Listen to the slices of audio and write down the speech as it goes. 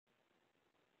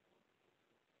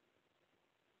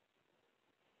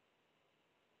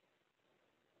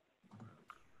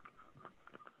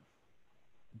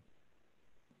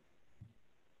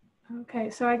Okay,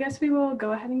 so I guess we will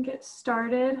go ahead and get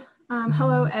started.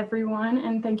 Hello, everyone,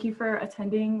 and thank you for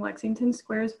attending Lexington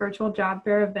Square's virtual job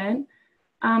fair event.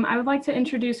 I would like to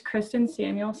introduce Kristen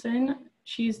Samuelson.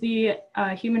 She's the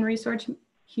human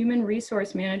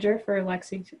resource manager for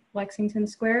Lexington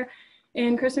Square.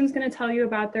 And Kristen's going to tell you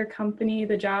about their company,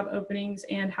 the job openings,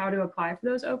 and how to apply for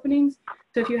those openings.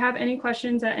 So if you have any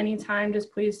questions at any time,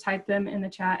 just please type them in the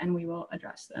chat and we will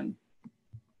address them.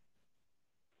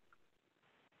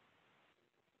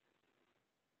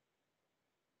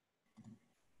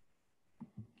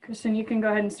 Kristen, you can go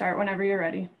ahead and start whenever you're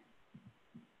ready.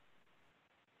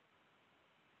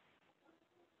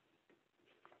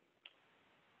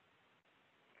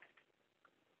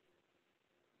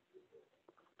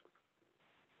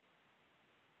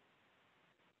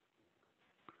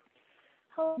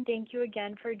 Hello, thank you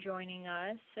again for joining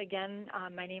us. Again,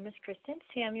 my name is Kristen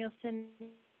Samuelson,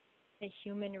 the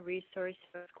Human Resource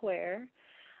Square.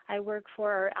 I work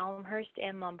for our Elmhurst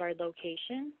and Lombard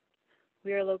location.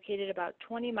 We are located about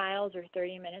 20 miles or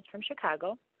 30 minutes from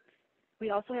Chicago. We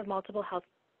also have multiple health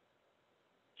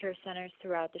care centers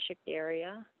throughout the Chicago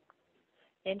area.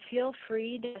 And feel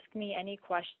free to ask me any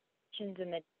questions in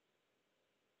the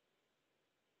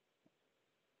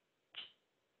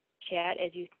chat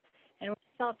as you. And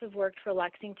myself have worked for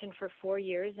Lexington for 4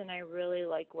 years, and I really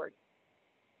like working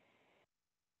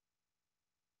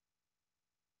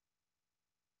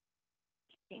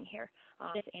here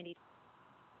and each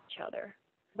other.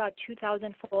 About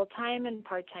 2,000 full-time and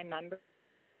part-time members.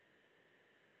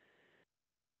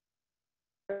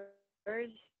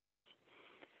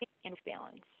 And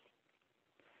balance.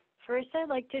 First, I'd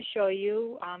like to show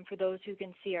you, for those who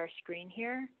can see our screen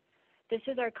here, this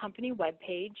is our company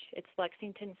webpage. It's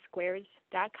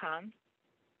lexingtonsquares.com.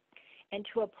 And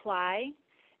to apply,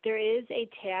 there is a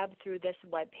tab through this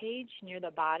webpage near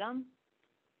the bottom.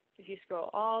 If you scroll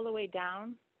all the way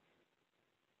down,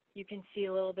 you can see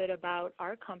a little bit about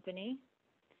our company.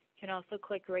 You can also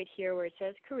click right here where it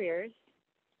says careers.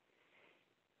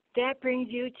 That brings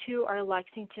you to our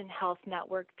Lexington Health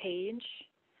Network page.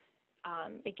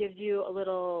 It gives you a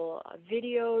little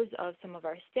videos of some of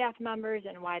our staff members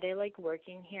and why they like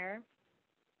working here.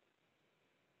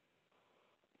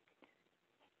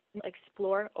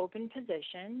 Explore open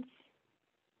positions.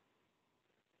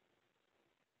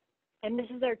 And this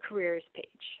is our careers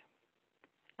page.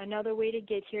 Another way to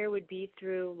get here would be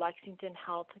through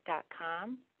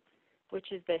lexingtonhealth.com,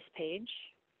 which is this page.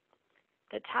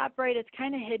 The top right, it's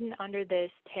kind of hidden under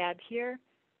this tab here,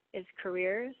 is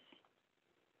careers.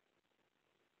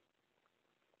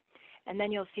 And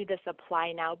then you'll see this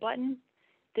apply now button.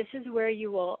 This is where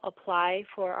you will apply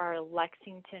for our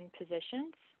Lexington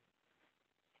positions.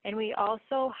 And we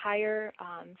also hire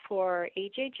for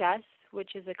HHS,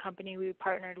 which is a company we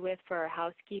partnered with for our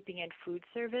housekeeping and food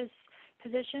service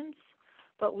positions.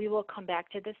 But we will come back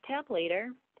to this tab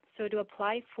later. So to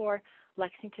apply for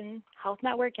Lexington Health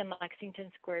Network and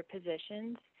Lexington Square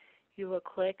positions, you will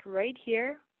click right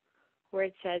here where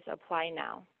it says apply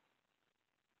now.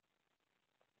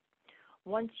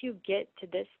 Once you get to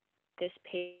this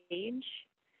page,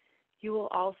 you will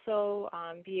also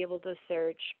be able to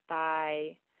search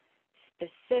by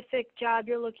specific job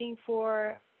you're looking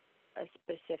for, a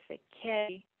specific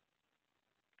category,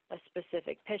 a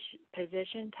specific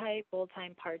position type,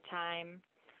 full-time, part-time,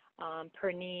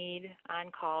 per need,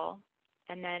 on-call,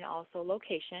 and then also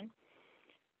location.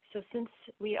 So since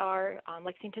we are on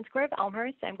Lexington Square of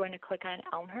Elmhurst, I'm going to click on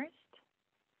Elmhurst,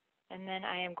 and then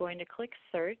I am going to click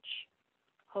search.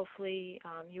 Hopefully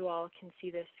you all can see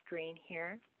this screen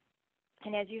here.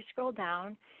 And as you scroll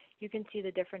down, you can see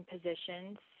the different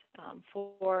positions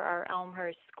for our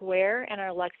Elmhurst Square and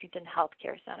our Lexington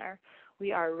Healthcare Center.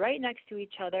 We are right next to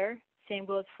each other. Same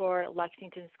goes for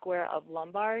Lexington Square of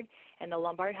Lombard and the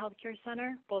Lombard Healthcare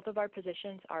Center. Both of our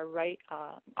positions are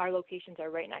our locations are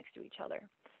right next to each other.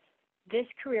 This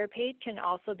career page can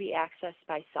also be accessed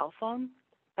by cell phone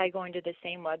by going to the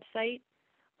same website,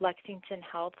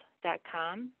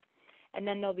 lexingtonhealth.com. And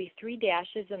then there'll be 3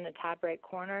 dashes in the top right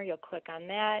corner. You'll click on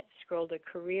that, scroll to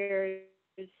careers,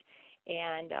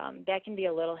 and that can be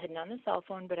a little hidden on the cell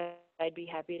phone, but I'd be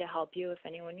happy to help you if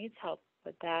anyone needs help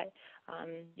with that.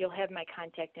 You'll have my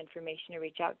contact information to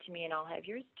reach out to me, and I'll have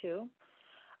yours too.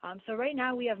 So right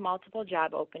now we have multiple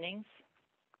job openings.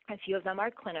 A few of them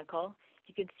are clinical.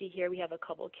 You can see here we have a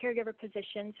couple caregiver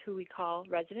positions who we call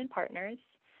resident partners.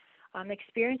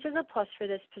 Experience is a plus for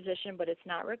this position, but it's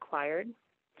not required.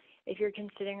 If you're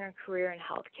considering a career in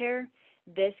healthcare,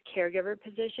 this caregiver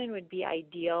position would be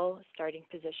ideal starting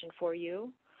position for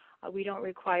you. We don't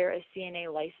require a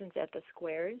CNA license at the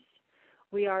squares.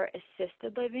 We are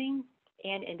assisted living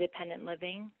and independent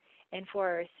living, And for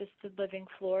our assisted living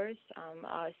floors,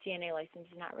 a CNA license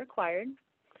is not required.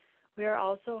 We are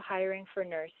also hiring for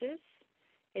nurses.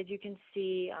 As you can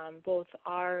see, both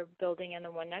our building and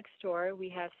the one next door, we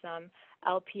have some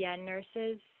LPN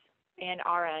nurses and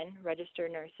RN,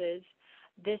 registered nurses.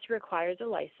 This requires a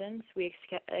license. We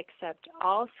accept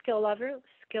all skill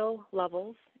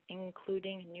levels,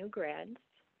 including new grads.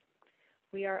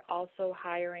 We are also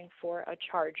hiring for a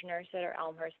charge nurse at our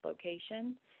Elmhurst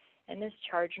location, and this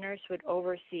charge nurse would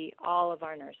oversee all of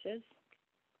our nurses.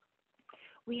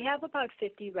 We have about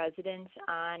 50 residents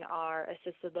on our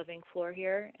assisted living floor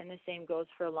here, and the same goes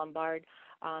for Lombard,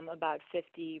 about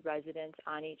 50 residents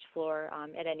on each floor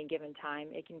at any given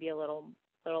time. It can be a little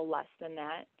less than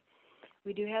that.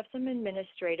 We do have some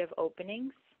administrative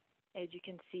openings. As you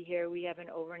can see here, we have an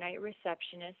overnight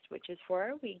receptionist, which is for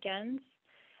our weekends.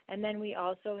 And then we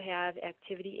also have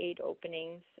activity aid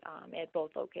openings at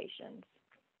both locations.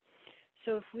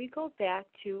 So if we go back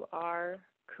to our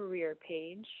career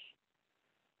page,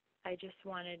 I just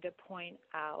wanted to point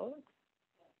out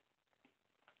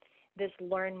this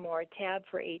Learn More tab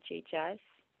for HHS.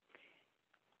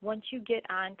 Once you get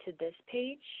onto this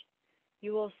page,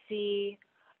 you will see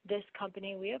this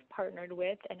company we have partnered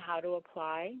with and how to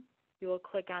apply. You will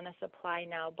click on this Apply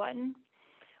Now button.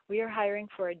 We are hiring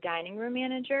for a dining room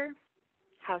manager,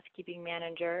 housekeeping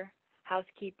manager,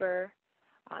 housekeeper,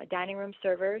 dining room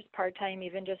servers, part-time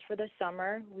even just for the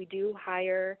summer. We do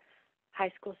hire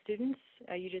high school students.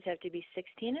 You just have to be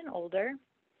 16 and older.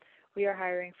 We are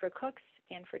hiring for cooks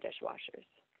and for dishwashers.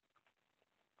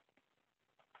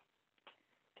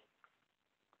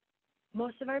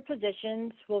 Most of our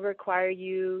positions will require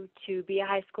you to be a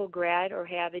high school grad or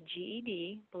have a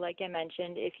GED. But like I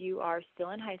mentioned, if you are still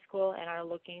in high school and are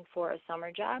looking for a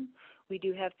summer job, we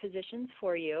do have positions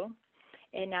for you.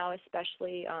 And now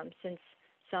especially since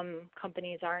some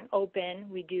companies aren't open,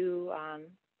 we do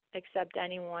accept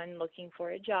anyone looking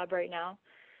for a job right now.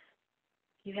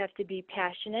 You have to be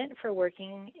passionate for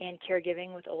working and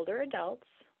caregiving with older adults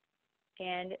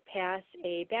and pass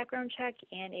a background check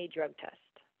and a drug test.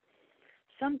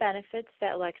 Some benefits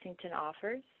that Lexington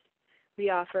offers: we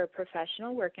offer a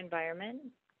professional work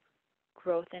environment,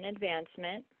 growth and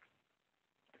advancement,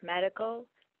 medical,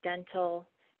 dental,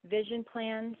 vision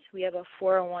plans. We have a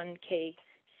 401k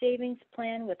savings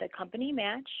plan with a company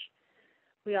match.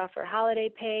 We offer holiday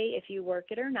pay if you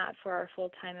work it or not for our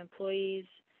full-time employees,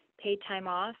 paid time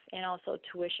off, and also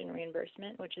tuition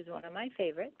reimbursement, which is one of my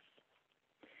favorites.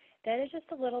 That is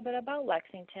just a little bit about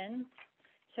Lexington.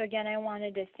 So again, I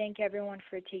wanted to thank everyone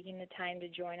for taking the time to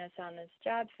join us on this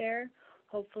job fair.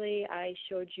 Hopefully I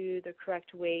showed you the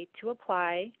correct way to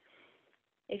apply.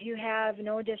 If you have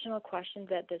no additional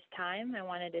questions at this time, I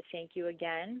wanted to thank you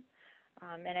again,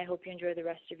 and I hope you enjoy the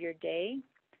rest of your day.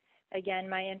 Again,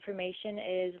 my information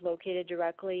is located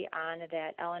directly on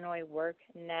that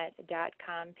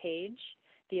illinoisworknet.com page,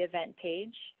 the event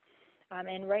page.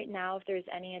 And right now, if there's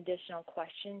any additional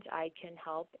questions, I can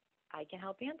help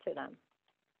answer them.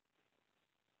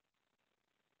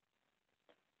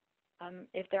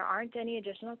 If there aren't any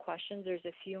additional questions, there's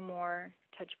a few more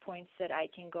touch points that I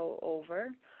can go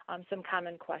over, some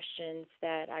common questions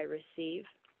that I receive.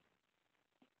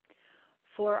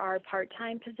 For our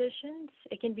part-time positions,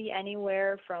 it can be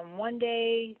anywhere from 1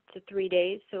 day to 3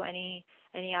 days, so any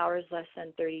hours less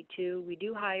than 32. We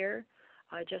do hire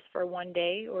just for 1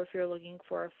 day, or if you're looking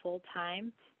for a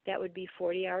full-time, that would be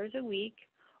 40 hours a week,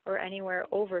 or anywhere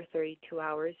over 32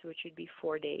 hours, which would be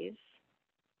 4 days.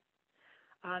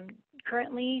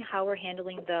 Currently, how we're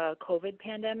handling the COVID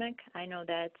pandemic, I know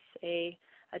that's a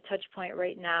touch point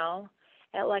right now.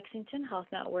 At Lexington Health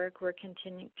Network, we're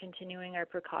continuing our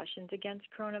precautions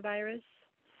against coronavirus.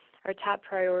 Our top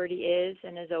priority is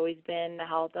and has always been the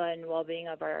health and well-being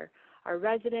of our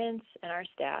residents and our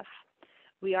staff.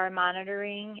 We are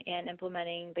monitoring and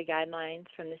implementing the guidelines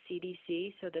from the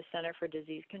CDC, so the Center for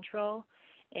Disease Control,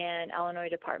 and Illinois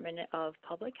Department of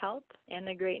Public Health. And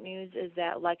the great news is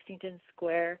that Lexington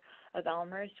Square of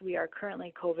Elmhurst, we are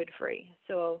currently COVID-free.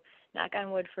 So knock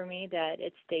on wood for me that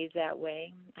it stays that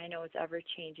way. I know it's ever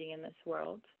changing in this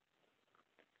world.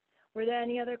 Were there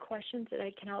any other questions that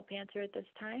I can help answer at this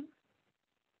time?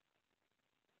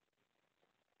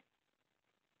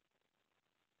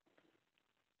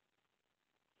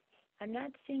 I'm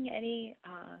not seeing any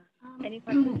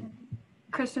questions.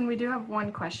 Kristen, we do have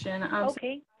one question.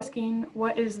 Okay. So asking,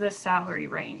 what is the salary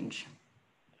range?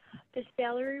 The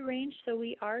salary range, so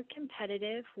we are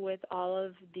competitive with all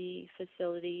of the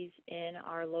facilities in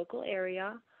our local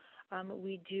area.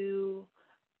 We do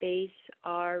base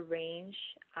our range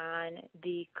on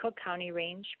the Cook County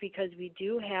range because we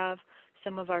do have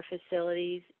some of our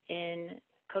facilities in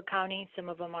Cook County. Some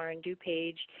of them are in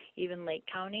DuPage, even Lake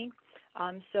County.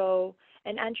 So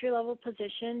an entry-level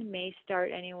position may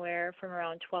start anywhere from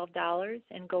around $12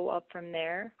 and go up from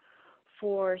there.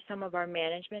 For some of our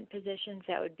management positions,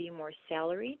 that would be more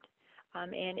salaried.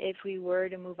 And if we were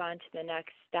to move on to the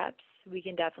next steps, we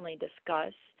can definitely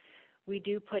discuss. We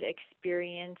do put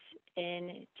experience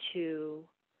into,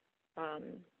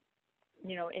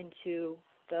 into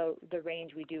the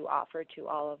range we do offer to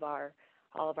all of our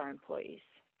employees.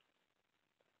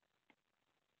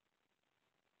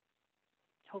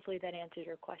 Hopefully that answers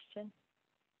your question.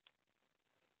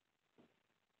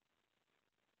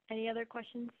 Any other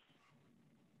questions?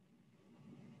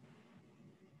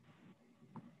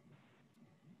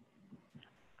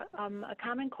 A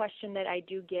common question that I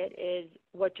do get is,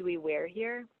 what do we wear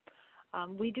here?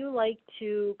 We do like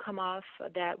to come off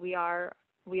that we are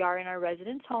in our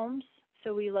residents' homes,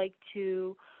 so we like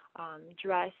to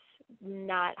dress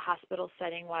not hospital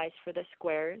setting-wise for the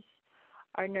squares.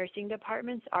 Our nursing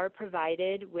departments are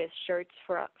provided with shirts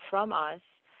from us.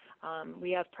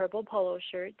 We have purple polo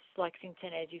shirts.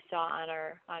 Lexington, as you saw on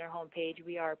our homepage,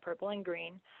 we are purple and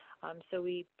green. So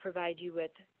we provide you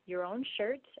with your own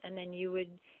shirts, and then you would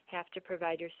have to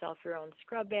provide yourself your own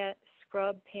scrub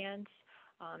pants,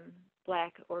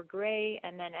 black or gray,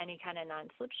 and then any kind of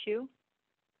non-slip shoe.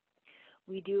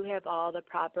 We do have all the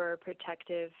proper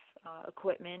protective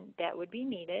equipment that would be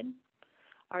needed.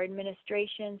 Our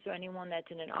administration, so anyone that's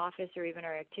in an office or even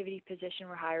our activity position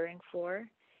we're hiring for,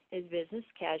 is business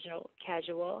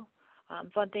casual.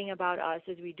 Fun thing about us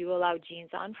is we do allow jeans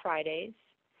on Fridays,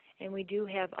 and we do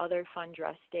have other fun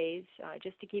dress days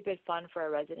just to keep it fun for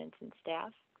our residents and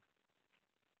staff.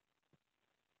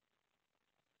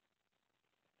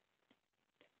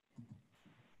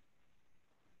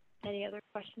 Any other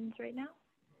questions right now?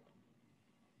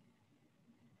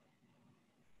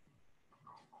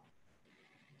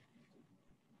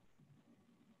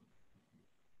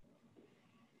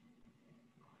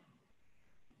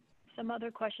 Some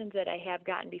other questions that I have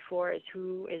gotten before is,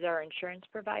 who is our insurance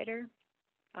provider?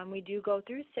 We do go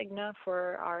through Cigna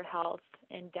for our health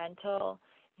and dental.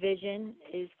 Vision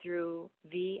is through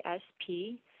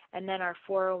VSP, and then our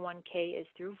 401k is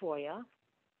through Voya.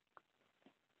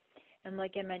 And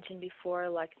like I mentioned before,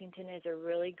 Lexington is a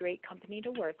really great company to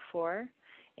work for,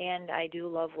 and I do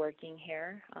love working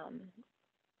here.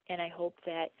 And I hope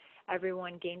that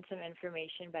everyone gained some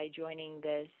information by joining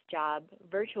this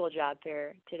virtual job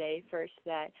fair today, first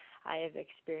that I have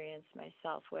experienced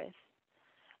myself with.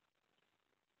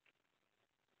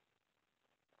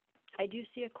 I do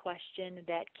see a question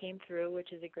that came through,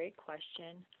 which is a great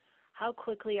question. How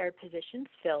quickly are positions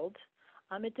filled?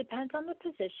 It depends on the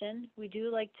position. We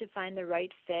do like to find the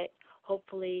right fit,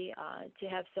 hopefully to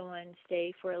have someone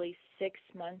stay for at least 6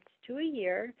 months to a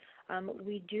year.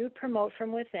 We do promote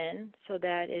from within, so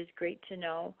that is great to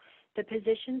know. The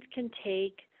positions can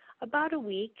take about a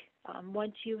week.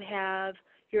 Once you have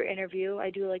your interview, I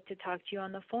do like to talk to you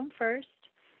on the phone first.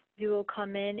 You will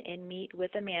come in and meet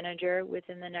with a manager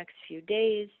within the next few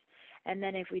days, and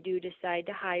then if we do decide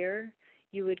to hire,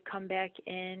 you would come back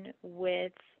in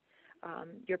with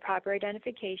your proper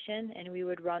identification, and we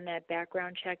would run that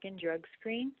background check and drug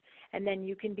screen, and then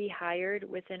you can be hired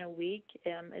within a week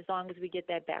as long as we get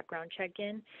that background check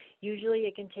in. Usually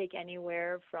it can take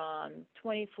anywhere from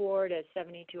 24 to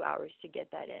 72 hours to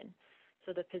get that in.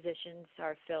 So the positions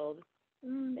are filled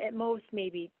at most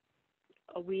maybe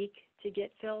a week to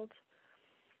get filled.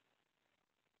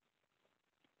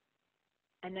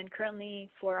 And then currently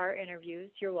for our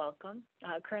interviews, you're welcome.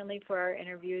 Currently for our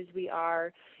interviews, we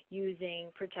are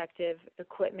using protective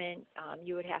equipment.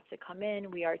 You would have to come in.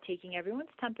 We are taking everyone's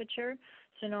temperature,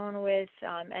 so no one with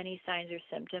any signs or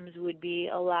symptoms would be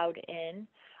allowed in.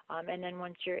 And then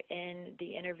once you're in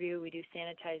the interview, we do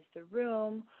sanitize the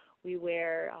room. We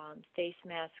wear face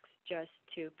masks just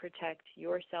to protect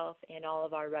yourself and all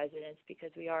of our residents,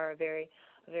 because we are a very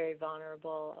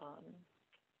vulnerable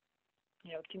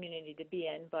community to be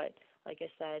in. But like I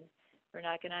said, we're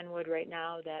knocking on wood right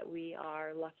now that we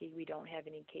are lucky we don't have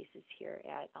any cases here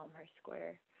at Elmhurst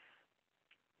Square.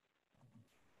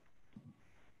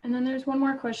 And then there's one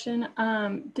more question.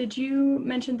 Did you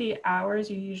mention the hours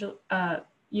you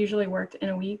usually worked in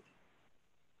a week?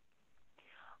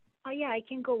 Yeah, I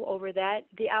can go over that.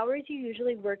 The hours you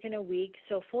usually work in a week,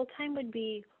 so full-time would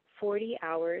be 40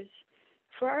 hours.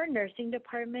 For our nursing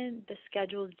department, the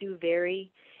schedules do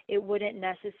vary. It wouldn't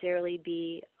necessarily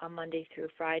be a Monday through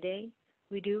Friday.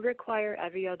 We do require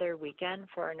every other weekend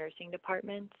for our nursing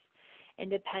departments. And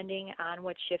depending on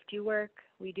what shift you work,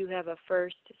 we do have a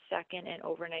first, second, and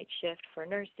overnight shift for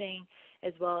nursing,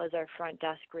 as well as our front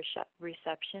desk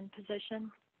reception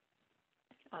position.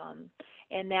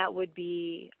 And that would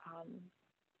be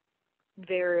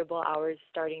variable hours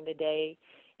starting the day.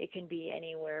 It can be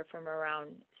anywhere from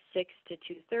around 6 to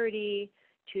 2:30,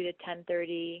 2 to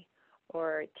 10:30,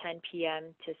 or 10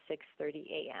 p.m. to 6:30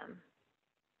 a.m.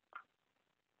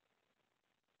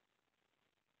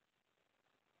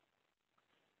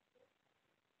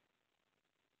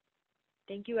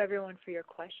 Thank you everyone for your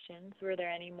questions. Were there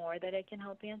any more that I can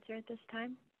help answer at this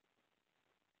time?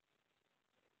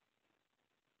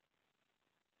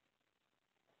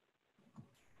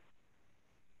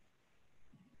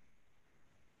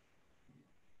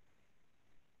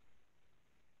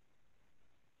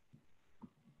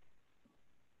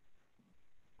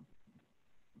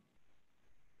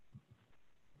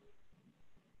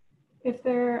 If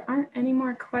there aren't any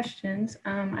more questions,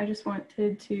 I just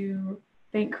wanted to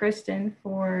thank Kristen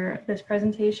for this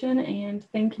presentation, and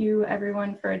thank you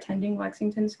everyone for attending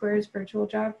Lexington Square's virtual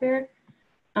job fair.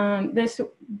 This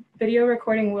video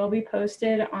recording will be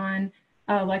posted on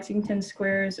Lexington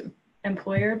Square's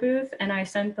employer booth, and I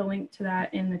sent the link to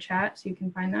that in the chat, so you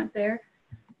can find that there.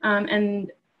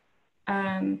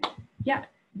 Yeah,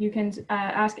 you can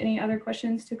ask any other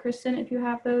questions to Kristen if you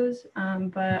have those.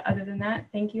 But other than that,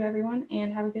 thank you everyone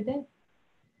and have a good day.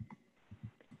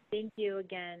 Thank you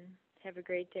again. Have a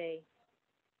great day.